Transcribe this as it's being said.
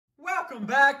Welcome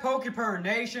back, Pokepern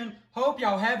Nation. Hope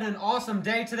y'all having an awesome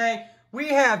day today. We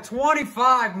have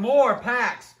 25 more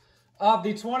packs of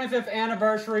the 25th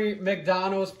anniversary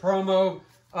McDonald's promo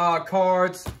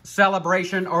cards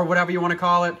celebration, or whatever you want to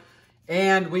call it.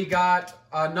 And we got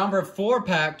a number 4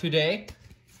 pack today.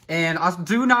 And I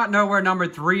do not know where number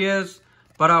 3 is,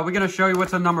 but we're going to show you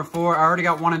what's in number 4. I already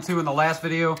got 1 and 2 in the last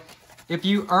video. If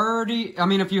you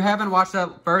haven't watched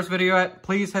that first video yet,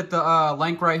 please hit the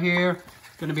link right here.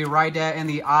 It's going to be right there in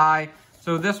the eye.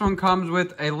 So this one comes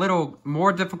with a little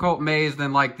more difficult maze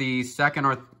than like the second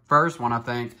or first one, I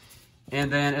think.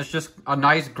 And then it's just a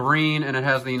nice green, and it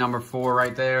has the number 4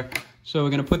 right there. So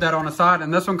we're going to put that on the side.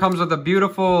 And this one comes with a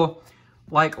beautiful,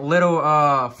 like,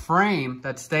 little frame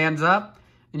that stands up.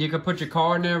 And you can put your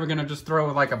card in there. We're going to just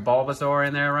throw like a Bulbasaur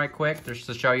in there right quick, just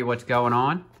to show you what's going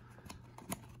on.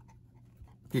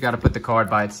 You got to put the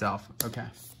card by itself. Okay.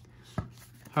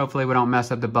 Hopefully we don't mess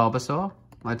up the Bulbasaur.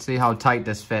 Let's see how tight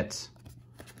this fits.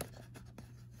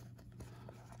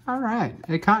 All right.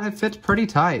 It fits pretty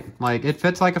tight. Like, it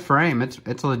fits like a frame.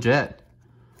 It's legit.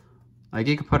 Like,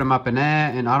 you can put him up in there,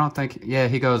 and I don't think... Yeah,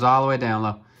 he goes all the way down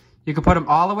low. You can put him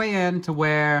all the way in to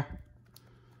where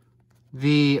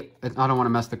the... I don't want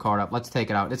to mess the card up. Let's take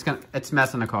it out. It's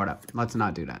messing the card up. Let's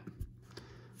not do that.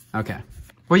 Okay.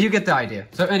 Well, you get the idea.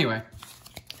 So, anyway...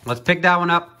 Let's pick that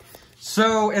one up.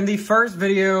 So, in the first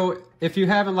video, if you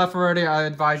haven't left already, I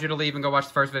advise you to leave and go watch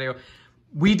the first video.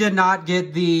 We did not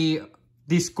get the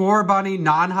Score Bunny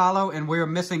non-holo, and we're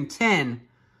missing 10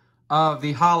 of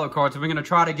the holo cards. So, we're going to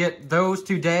try to get those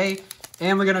today,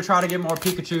 and we're going to try to get more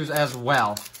Pikachus as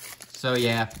well. So,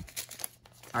 yeah.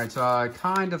 Alright, so I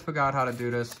kind of forgot how to do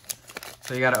this.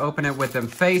 So, you got to open it with them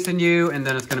facing you, and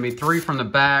then it's going to be 3 from the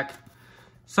back.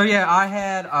 So, yeah, I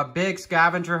had a big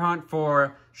scavenger hunt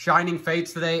for Shining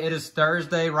Fates today. It is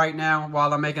Thursday right now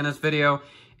while I'm making this video,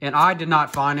 and I did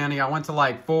not find any. I went to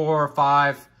like 4 or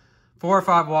 5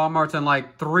 Walmarts and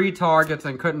like 3 Targets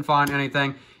and couldn't find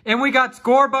anything. And we got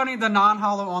Score Bunny the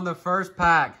non-holo on the first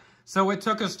pack. So it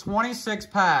took us 26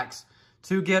 packs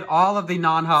to get all of the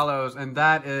non-holos, and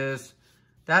that is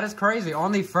crazy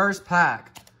on the first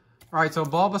pack. All right, so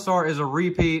Bulbasaur is a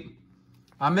repeat.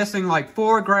 I'm missing like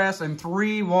 4 grass and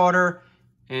 3 water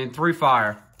and 3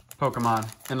 fire Pokemon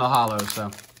in the holos.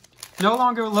 So no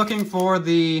longer looking for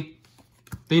the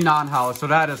non-holo. So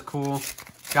that is cool.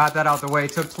 Got that out the way.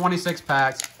 Took 26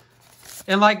 packs.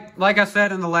 And like I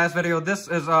said in the last video, this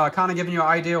is kind of giving you an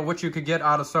idea of what you could get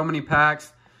out of so many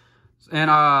packs.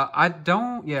 And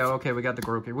yeah, okay, we got the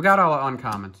groupie. We got all the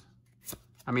uncommons.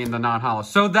 I mean the non-holos.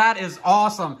 So that is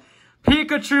awesome.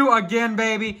 Pikachu again,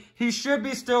 baby. He should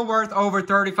be still worth over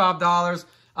 $35.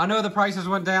 I know the prices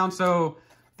went down, so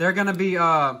they're gonna be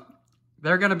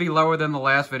lower than the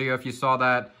last video if you saw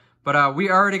that. But we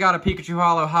already got a Pikachu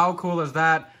holo. How cool is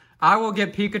that? I will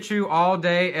get Pikachu all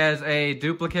day as a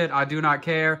duplicate. I do not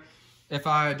care. If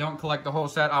I don't collect the whole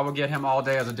set, I will get him all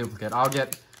day as a duplicate. I'll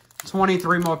get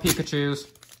 23 more Pikachus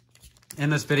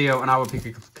in this video, and I will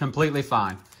be completely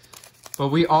fine. But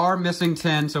we are missing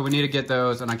 10, so we need to get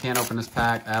those, and I can't open this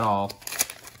pack at all.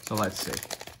 So let's see.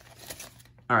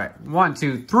 All right, 1,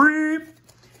 2, 3.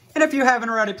 And if you haven't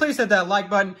already, please hit that like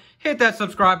button, hit that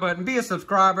subscribe button, be a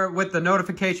subscriber with the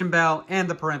notification bell and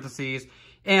the parentheses.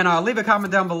 And leave a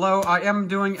comment down below. I am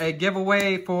doing a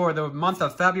giveaway for the month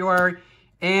of February,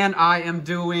 and I am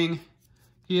doing,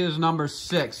 he is number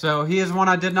 6. So he is one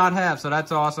I did not have, so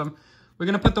that's awesome. We're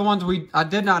going to put the ones I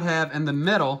did not have in the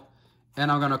middle. And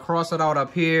I'm going to cross it out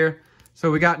up here.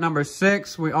 So we got number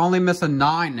 6. We only miss a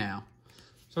 9 now.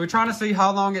 So we're trying to see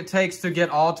how long it takes to get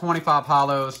all 25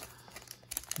 holos.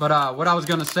 But what I was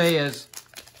going to say is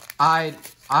I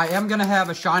am going to have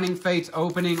a Shining Fates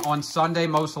opening on Sunday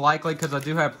most likely, because I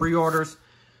do have pre-orders.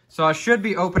 So I should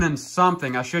be opening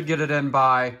something. I should get it in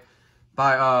by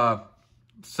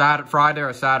Friday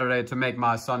or Saturday to make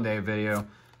my Sunday video.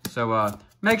 So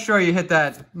make sure you hit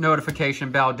that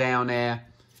notification bell down there,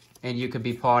 and you could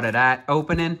be part of that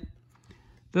opening.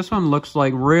 This one looks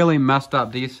like really messed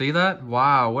up. Do you see that?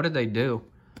 Wow, what did they do?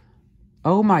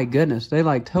 Oh my goodness, they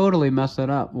like totally messed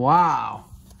it up. Wow.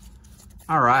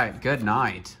 All right, good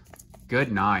night.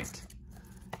 Good night.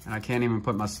 And I can't even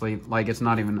put my sleeve, like it's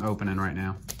not even opening right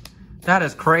now. That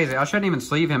is crazy. I shouldn't even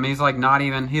sleeve him. He's like not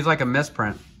even, he's like a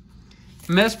misprint.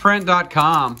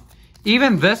 Misprint.com.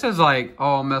 Even this is like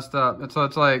all messed up. So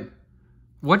it's like,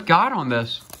 what got on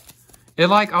this? It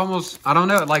like almost, I don't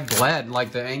know, it like bled,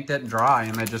 like the ink didn't dry,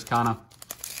 and it just kind of,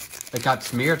 it got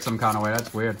smeared some kind of way.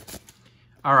 That's weird.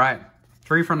 All right,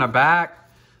 3 from the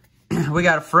back. We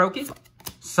got a Froakie,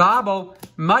 Sobble,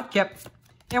 Mudkip,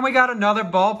 and we got another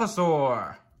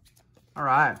Bulbasaur. All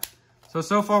right,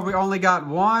 so far we only got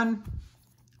 1,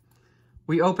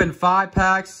 We opened 5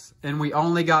 packs, and we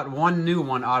only got 1 new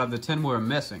one out of the 10 we were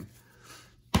missing.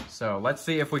 So let's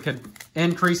see if we could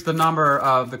increase the number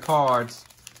of the cards.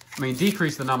 I mean,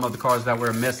 decrease the number of the cards that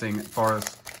we're missing as far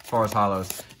as hollows.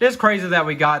 It is crazy that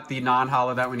we got the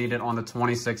non-hollow that we needed on the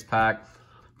 26 pack.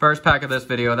 First pack of this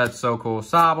video. That's so cool.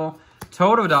 Sobble,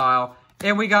 Totodile,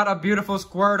 and we got a beautiful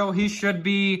Squirtle. He should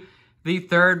be the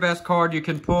 3rd best card you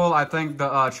can pull. I think the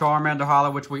Charmander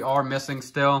hollow, which we are missing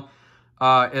still,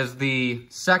 is the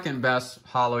 2nd best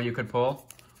hollow you could pull.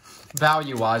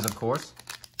 Value-wise, of course.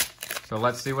 So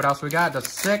let's see what else we got. The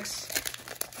 6.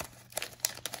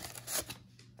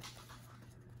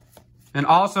 And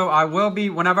also, I will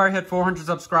be, whenever I hit 400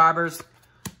 subscribers,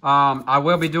 I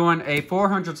will be doing a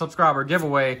 400 subscriber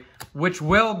giveaway, which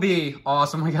will be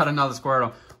awesome. We got another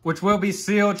Squirtle, which will be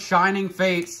sealed Shining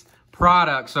Fates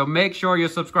product. So make sure you're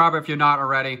a subscriber if you're not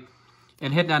already,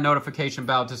 and hit that notification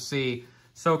bell to see.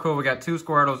 So cool. We got 2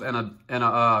 Squirtles and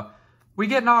a we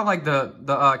getting all like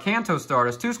the Kanto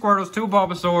starters. 2 Squirtles, 2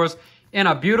 Bulbasaurs, and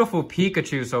a beautiful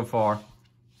Pikachu so far.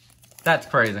 That's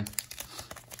crazy.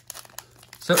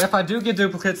 So if I do get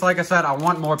duplicates, like I said, I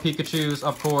want more Pikachus,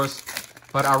 of course.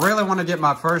 But I really want to get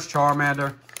my first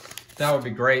Charmander. That would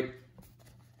be great.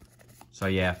 So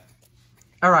yeah.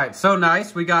 Alright, so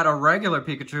nice. We got a regular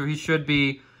Pikachu. He should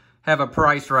have a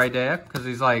price right there, because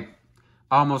he's like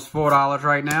almost $4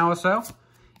 right now or so.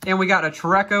 And we got a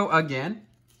Treecko again.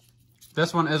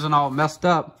 This one isn't all messed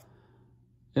up.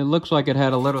 It looks like it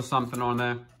had a little something on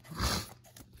there.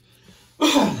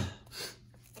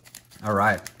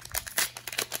 Alright.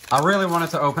 I really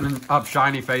wanted to open up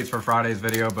Shiny Fates for Friday's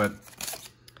video, but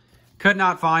could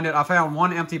not find it. I found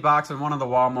 1 empty box in one of the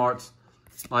Walmarts,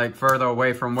 like further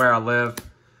away from where I live.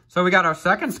 So we got our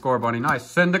 2nd Score Bunny. Nice.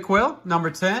 Cyndaquil,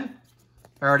 number 10.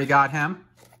 I already got him.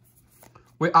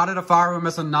 We out of the fire, we're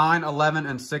missing 9, 11,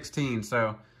 and 16.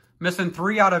 So missing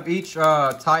 3 out of each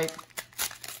type.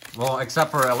 Well, except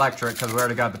for electric, because we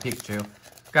already got the Pikachu.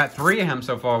 Got 3 of him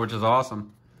so far, which is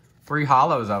awesome. 3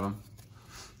 hollows of him.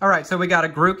 Alright, so we got a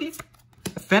Grookey,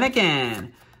 a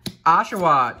Finnegan,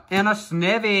 Oshawott, and a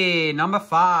Snivy, number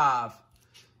 5.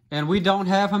 And we don't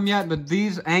have him yet, but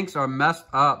these inks are messed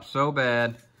up so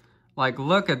bad. Like,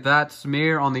 look at that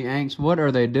smear on the inks. What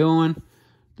are they doing?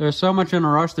 They're so much in a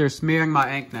rush, they're smearing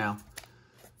my ink now.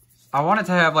 I wanted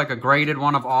to have, like, a graded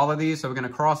one of all of these, so we're going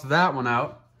to cross that one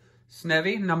out.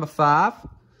 Snivy, number 5.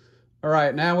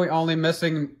 Alright, now we're only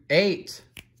missing 8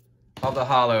 of the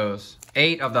hollows.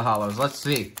 8 of the hollows. Let's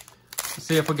see. Let's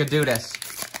see if we could do this.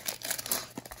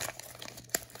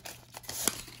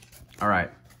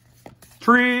 Alright.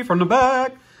 Tree from the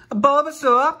back. A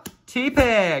Bulbasaur.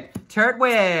 T-Peg.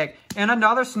 Turtwig. And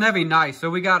another Snivy. Nice. So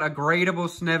we got a gradable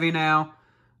Snivy now.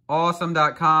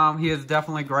 Awesome.com. He is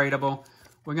definitely gradable.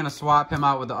 We're going to swap him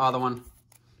out with the other one.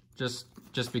 Just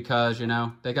because, you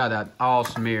know, they got that all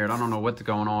smeared. I don't know what's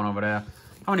going on over there.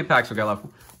 How many packs we got left?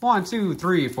 1, 2,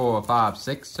 3, 4, 5,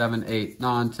 6, 7, 8,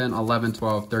 9, 10, 11,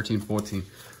 12, 13, 14.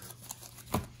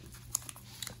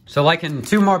 So like in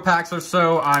 2 more packs or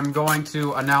so, I'm going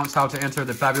to announce how to enter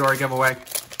the February giveaway.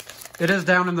 It is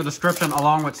down in the description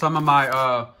along with some of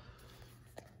my,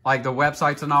 like the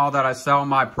websites and all that I sell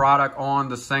my product on,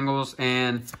 the singles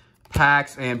and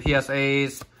packs and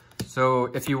PSAs.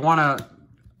 So if you want to,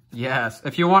 yes,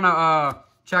 if you want to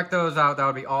check those out, that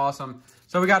would be awesome.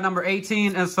 So we got number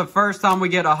 18. It's the first time we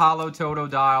get a hollow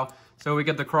Totodile. So we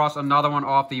get to cross another one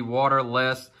off the water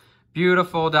list.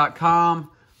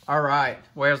 Beautiful.com. All right.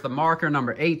 Where's the marker?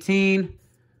 Number 18.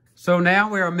 So now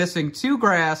we are missing 2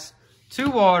 grass, 2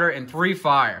 water, and 3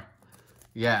 fire.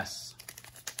 Yes.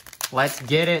 Let's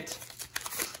get it.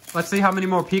 Let's see how many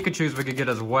more Pikachus we could get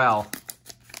as well.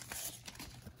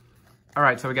 All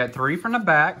right. So we got 3 from the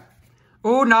back.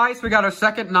 Ooh, nice. We got our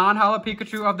 2nd non-hollow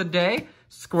Pikachu of the day.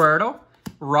 Squirtle.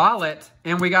 Rowlet,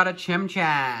 and we got a Chimchar.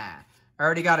 I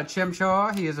already got a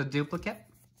Chimchar. He is a duplicate.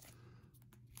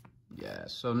 Yeah,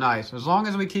 so nice. As long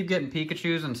as we keep getting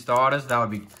Pikachus and starters, that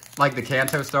would be like the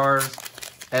Kanto stars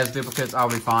as duplicates, I'll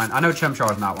be fine. I know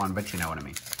Chimchar is not one, but you know what I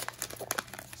mean.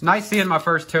 It's nice seeing my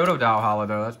first Totodile hollow,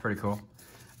 though. That's pretty cool.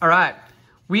 All right.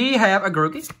 We have a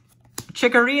Grookey,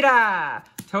 Chikorita,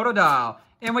 Totodile,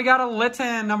 and we got a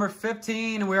Litten, number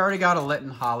 15, and we already got a Litten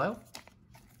hollow.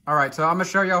 Alright, so I'm going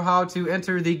to show you how to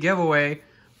enter the giveaway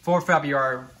for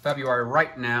February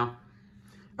right now.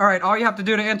 Alright, all you have to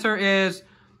do to enter is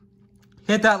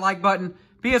hit that like button,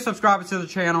 be a subscriber to the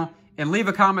channel, and leave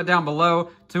a comment down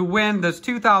below to win this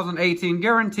 2018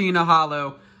 Garantina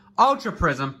Hollow Ultra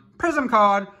Prism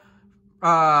card,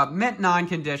 mint 9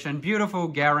 condition, beautiful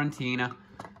Garantina.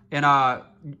 And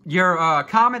your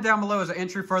comment down below is an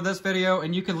entry for this video,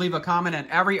 and you can leave a comment in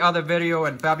every other video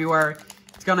in February.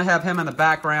 It's going to have him in the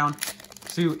background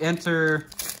to enter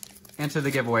into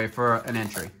the giveaway for an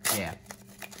entry. Yeah.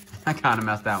 I kind of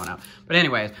messed that one up. But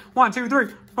anyways, 1, 2, 3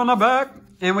 from the back.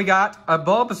 And we got a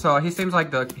Bulbasaur. He seems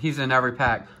like he's in every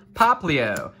pack.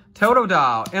 Poplio,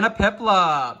 Totodile, and a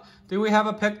Piplup. Do we have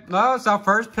a Oh, it's our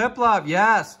first Piplup.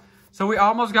 Yes. So we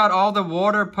almost got all the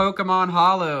water Pokemon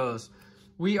holos.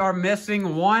 We are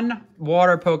missing one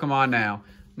water Pokemon now.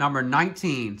 Number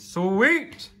 19.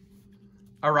 Sweet.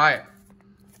 All right.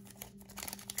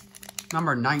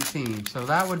 Number 19. So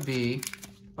that would be,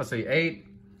 let's see, 8,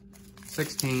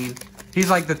 16. He's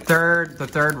like the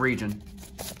third region.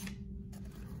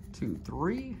 2,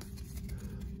 3.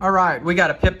 All right, we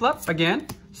got a Piplup again,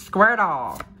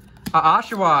 Squirtle, a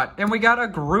Oshawott, and we got a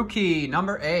Grookey,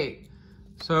 number 8.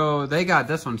 So they got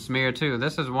this one smeared too.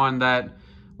 This is one that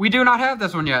we do not have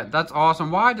this one yet. That's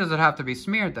awesome. Why does it have to be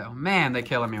smeared though? Man, they're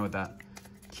killing me with that.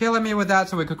 Killing me with that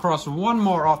so we could cross one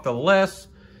more off the list.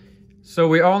 So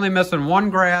we're only missing 1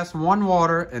 grass, 1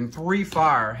 water, and 3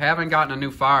 fire. Haven't gotten a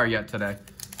new fire yet today.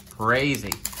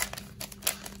 Crazy.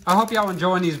 I hope y'all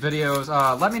enjoying these videos.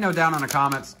 Let me know down in the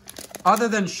comments. Other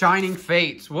than Shining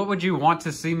Fates, what would you want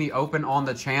to see me open on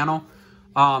the channel?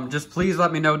 Just please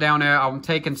let me know down there. I'm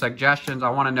taking suggestions.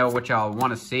 I want to know what y'all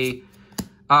want to see.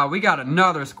 We got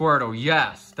another Squirtle.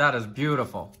 Yes, that is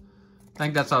beautiful. I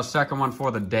think that's our second one for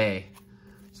the day.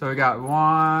 So we got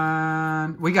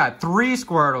 1. We got 3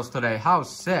 Squirtles today. How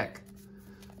sick.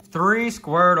 3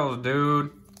 Squirtles,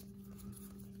 dude.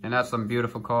 And that's some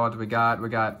beautiful cards we got. We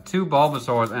got 2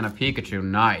 Bulbasaurs and a Pikachu.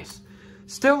 Nice.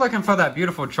 Still looking for that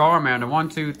beautiful Charmander. 1,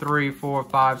 2, 3, 4,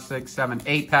 5, 6, 7,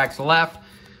 8 packs left.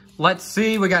 Let's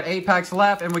see. We got 8 packs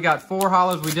left, and we got 4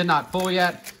 holos we did not pull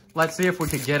yet. Let's see if we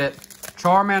could get it.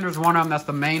 Charmander's one of them. That's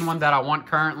the main one that I want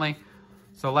currently.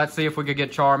 So let's see if we could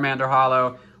get Charmander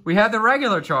holo. We have the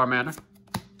regular Charmander.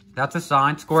 That's a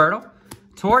signed Squirtle,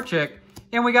 Torchic,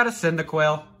 and we got a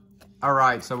Cyndaquil. All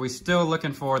right, so we're still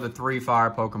looking for the 3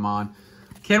 fire Pokemon.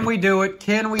 Can we do it?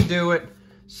 Can we do it?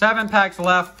 7 packs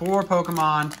left, 4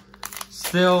 Pokemon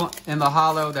still in the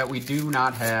holo that we do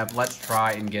not have. Let's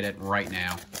try and get it right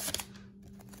now.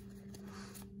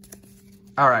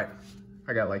 All right,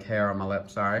 I got like hair on my lip,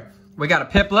 sorry. We got a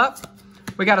Piplup,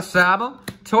 we got a Sable,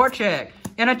 Torchic,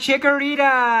 and a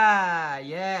Chikorita.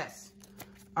 Yes.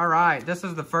 All right, this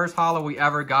is the first holo we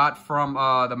ever got from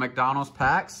the McDonald's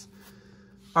packs.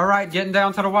 All right, getting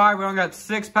down to the wire. We only got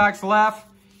 6 packs left,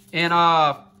 and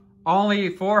only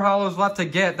 4 holos left to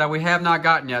get that we have not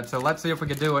gotten yet. So let's see if we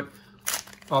can do it.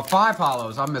 Well, 5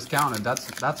 holos. I miscounted.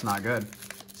 That's not good.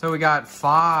 So we got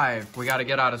 5. We got to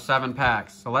get out of 7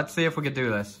 packs. So let's see if we could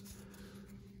do this.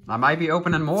 I might be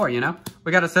opening more, you know.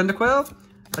 We got a Cyndaquil,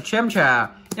 a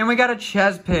Chimchar, and we got a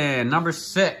Chespin, number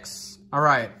 6. All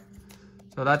right.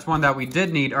 So that's one that we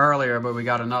did need earlier, but we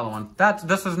got another one.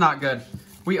 This is not good.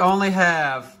 We only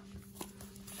have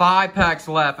 5 packs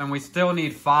left, and we still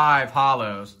need 5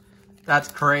 holos. That's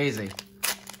crazy.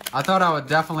 I thought I would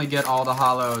definitely get all the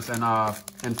holos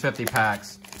in 50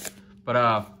 packs.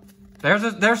 But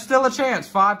there's still a chance.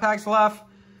 5 packs left.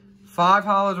 5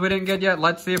 holos we didn't get yet.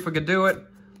 Let's see if we could do it.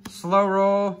 Slow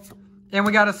roll. And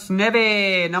we got a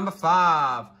Snibby, number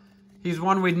 5. He's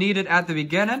one we needed at the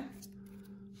beginning.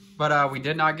 But we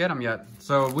did not get him yet.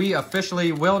 So we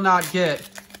officially will not get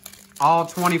all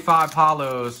 25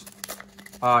 holos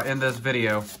in this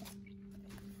video.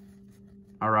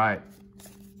 All right.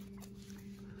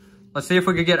 Let's see if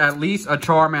we could get at least a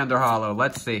Charmander holo.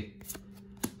 Let's see.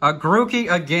 A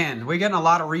Grookey again. We're getting a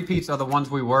lot of repeats of the ones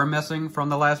we were missing from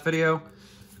the last video.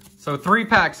 So 3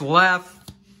 packs left.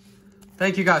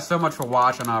 Thank you guys so much for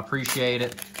watching. I appreciate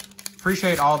it.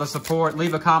 Appreciate all the support.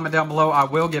 Leave a comment down below. I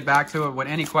will get back to it with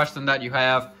any question that you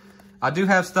have. I do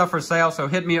have stuff for sale, so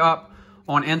hit me up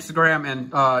on Instagram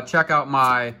and check out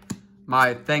my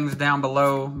things down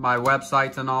below, my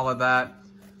websites and all of that.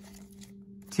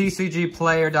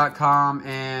 TCGplayer.com,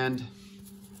 and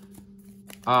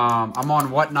I'm on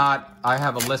Whatnot. I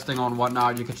have a listing on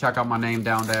Whatnot. You can check out my name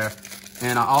down there.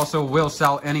 And I also will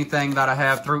sell anything that I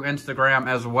have through Instagram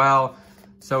as well.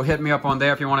 So hit me up on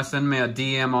there if you want to send me a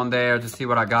DM on there to see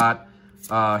what I got.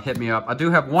 Hit me up. I do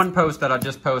have one post that I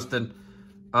just posted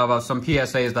of some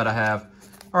PSAs that I have.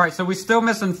 All right, so we're still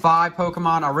missing 5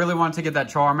 Pokemon. I really wanted to get that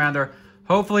Charmander.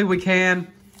 Hopefully we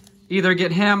can either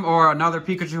get him or another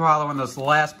Pikachu holo in this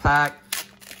last pack.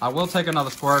 I will take another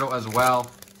Squirtle as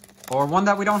well. Or one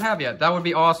that we don't have yet. That would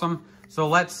be awesome. So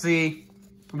let's see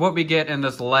what we get in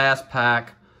this last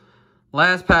pack.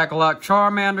 Last pack of luck.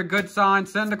 Charmander, good sign.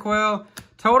 Cyndaquil,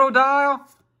 Totodile,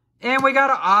 and we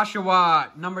got an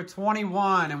Oshawott, number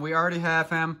 21, and we already have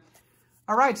him.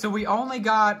 All right, so we only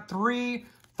got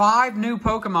 5 new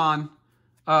Pokemon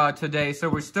today, so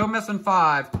we're still missing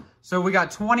 5. So we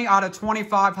got 20 out of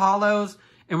 25 hollows,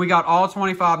 and we got all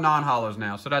 25 non-hollows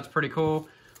now, so that's pretty cool.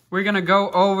 We're going to go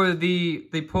over the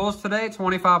pulls today,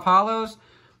 25 hollows,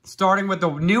 starting with the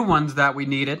new ones that we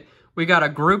needed. We got a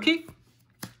Grookey,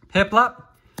 Piplup,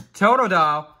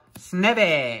 Totodile,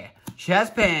 Snivy,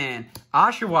 Chespin,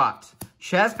 Oshawott,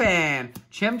 Chespin,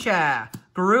 Chimchar,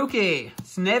 Grookey,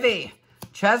 Snivy,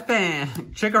 Chespin,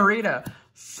 Chikorita,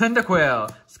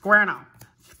 Cyndaquil, Squirtle,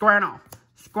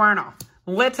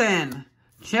 Litten,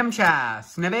 Chimchar,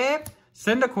 Snivy,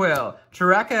 Cyndaquil,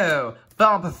 Treecko,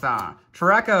 Bulbasaur,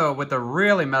 Treecko with the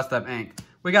really messed up ink.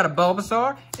 We got a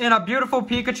Bulbasaur and a beautiful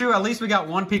Pikachu. At least we got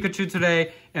 1 Pikachu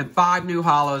today and 5 new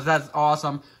hollows. That's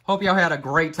awesome. Hope y'all had a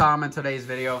great time in today's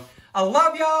video. I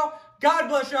love y'all. God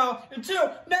bless y'all.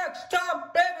 Until next time,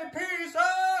 baby. Peace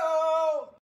out.